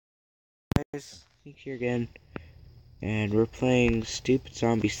Guys, Nick here again, and we're playing Stupid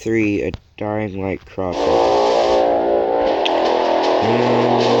Zombies 3, a Dying Light crossover.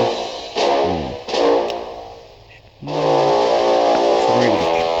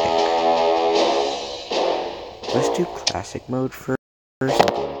 Let's do classic mode first, and then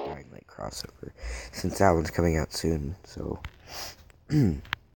a Dying Light crossover, since that one's coming out soon, so...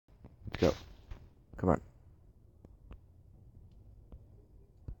 Go. Come on.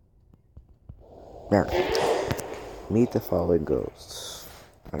 There. Meet the following ghosts.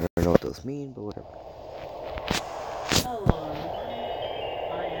 I don't know what those mean, but whatever. Hello,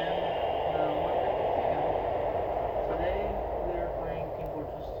 I am Today we are playing Team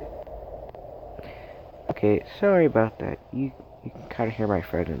Fortress 2. Okay, sorry about that. You can kind of hear my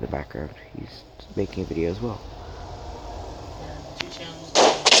friend in the background. He's making a video as well. Yeah, 2 channels.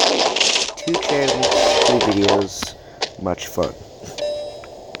 2 channels, 2 videos, much fun.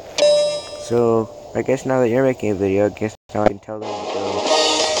 So, I guess now that you're making a video, I guess now I can tell them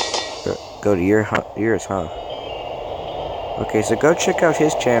to go to yours, huh? Okay, so go check out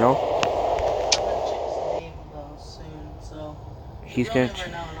his channel. I'm gonna check his name though soon, so He's gonna. gonna.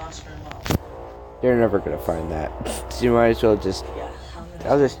 Right now, I'm not sure about. They're never gonna find that. So you might as well just. Yeah,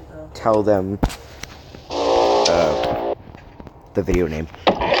 I'll just tell them the video name.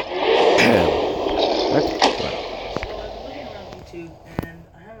 Okay. So I've been looking around YouTube, and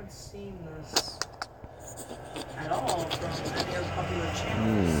I haven't seen this at all from any other popular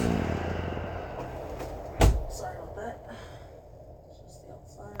channels. Sorry about that. Just the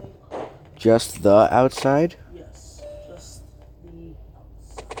outside. Just the outside? Yes, just the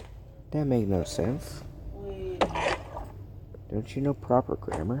outside. That makes no sense. Wait. Don't you know proper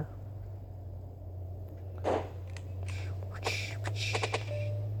grammar?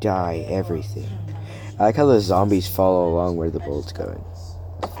 Die everything. I like how the zombies follow along where the bullet's going.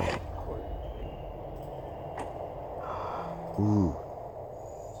 That's funny. Ooh.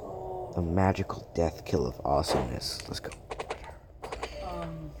 A magical death kill of awesomeness. Let's go.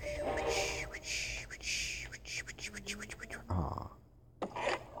 Aw.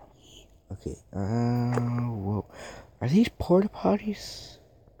 Okay. Whoa. Are these porta potties?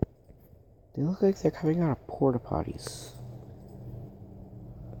 They look like they're coming out of porta potties.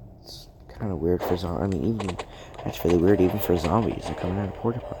 It's kind of weird for zombies. I mean, even that's really weird even for zombies. They're coming out of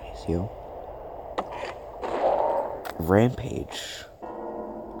porta potties, yo. Rampage.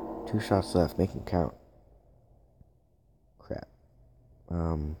 2 shots left. Make them count. Crap. I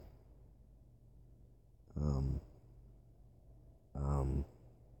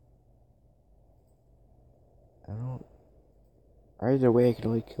don't. Either way, I can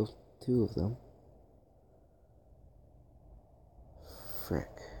only kill 2 of them. Frick.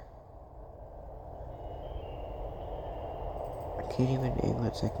 I can't even aim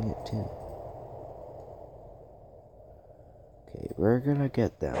at second it 2. Okay, we're gonna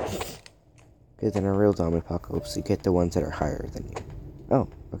get them. Because in a real zombie apocalypse, you get the ones that are higher than you. Oh,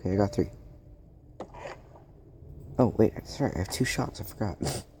 okay, I got 3. Oh, wait, that's right, I have 2 shots, I forgot.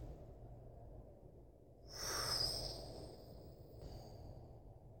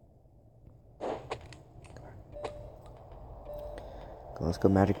 Let's go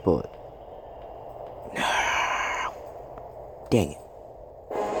magic bullet. No! Dang it.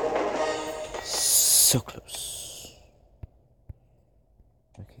 So close.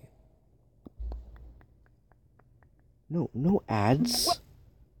 Okay. No ads. What?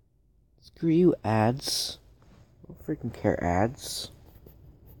 Screw you, ads. I don't freaking care, ads.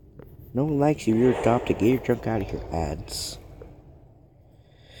 No one likes you, you're adopted. Get your junk out of here, ads.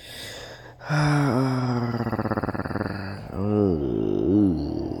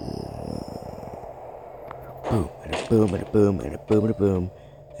 Boom, and a boom, and a boom, and a boom, and a boom.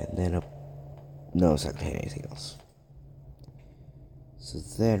 And then a... No, it's not gonna hit anything else. So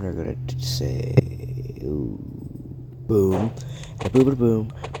then we're gonna say... Ooh, boom, and a boom, and a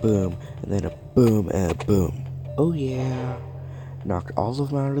boom, boom, and then a boom, and a boom. Oh yeah. Knocked all of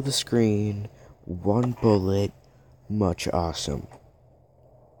them out of the screen. 1 bullet. Much awesome.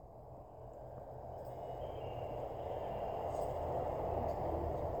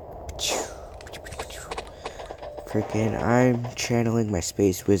 Freaking, I'm channeling my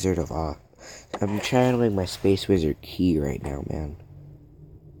Space Wizard of Awe. I'm channeling my Space Wizard key right now, man.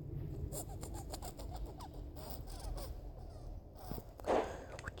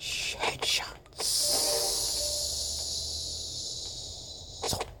 Headshots.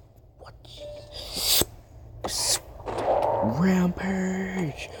 So, what?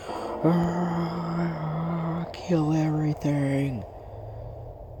 Rampage! Kill everything.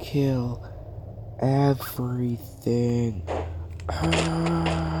 Kill everything.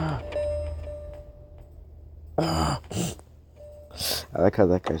 like how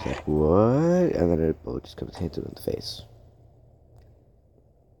that guy's like, what? And then a bullet just comes and hits him in the face.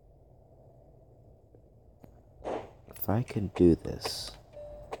 If I can do this,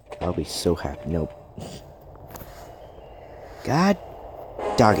 I'll be so happy. Nope. God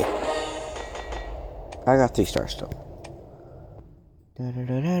dog it. I got 3 stars still.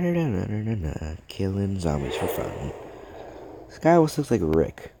 Killing zombies for fun. This guy almost looks like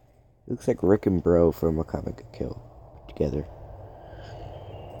Rick. He looks like Rick and Bro from A Comic Kill together.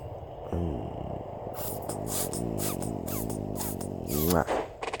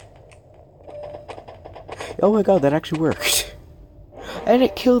 Oh my god, that actually worked. And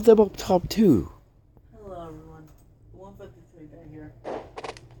it killed them up top too. Hello everyone, 153 guy here.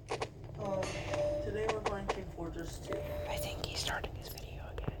 Today we're playing King Fortress 2. I think he's starting his video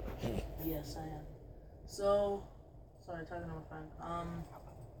again. Yes, I am. So, sorry, talking to my friend. I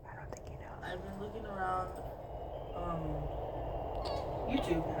don't think he knows. I've been looking around,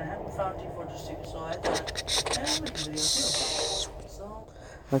 YouTube, and I haven't found King Fortress 2, so I thought I'd make a video too. So,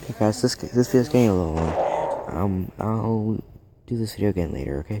 Okay guys, this video's getting a little long. I'll do this video again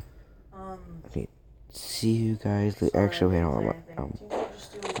later, okay? Okay, see you guys later. Actually, wait, hold on.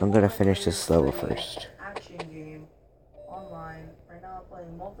 I'm gonna finish this level first. Action game online. Right now I'm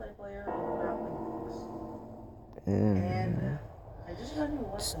playing multiplayer and grappling hooks. And I just got new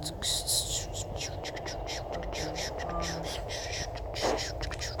weapons.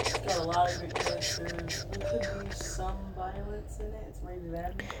 Got a lot of great characters. There could be some violence in it. It's rated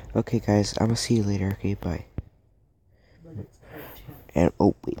M. Okay guys, I'm gonna see you later, okay? Bye. But it's cartoon. And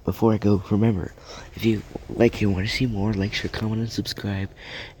oh wait, before I go, remember, if you like and want to see more, like, share, comment, and subscribe.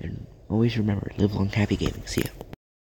 And always remember, live long, happy gaming. See ya.